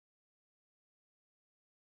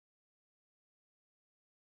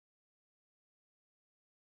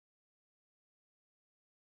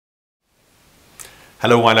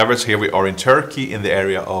Hello wine lovers, here we are in Turkey in the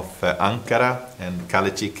area of Ankara and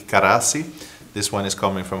Kalecik, Karasi. This one is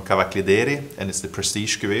coming from Kavaklidere and it's the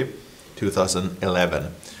Prestige Cuvée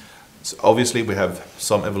 2011. So obviously we have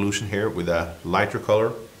some evolution here with a lighter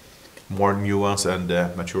color, more nuance and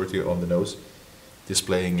maturity on the nose,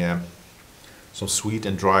 displaying some sweet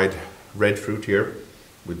and dried red fruit here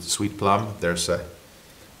with sweet plum. There's a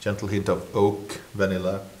gentle hint of oak,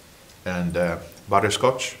 vanilla and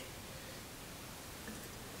butterscotch.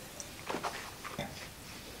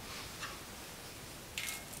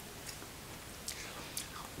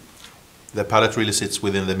 The palate really sits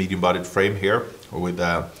within the medium-bodied frame here, with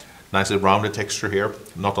a nicely rounded texture here,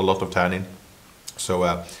 not a lot of tannin.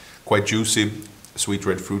 So quite juicy, sweet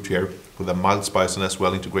red fruit here, with a mild spiciness,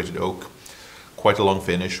 well-integrated oak, quite a long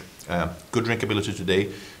finish. Good drinkability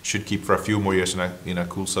today, should keep for a few more years in a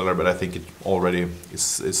cool cellar, but I think it already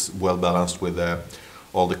is well balanced with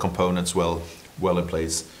all the components well in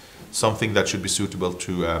place. Something that should be suitable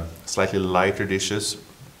to slightly lighter dishes.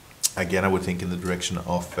 Again, I would think in the direction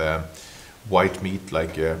of white meat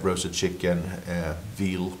like roasted chicken,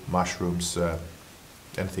 veal, mushrooms,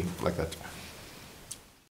 anything like that.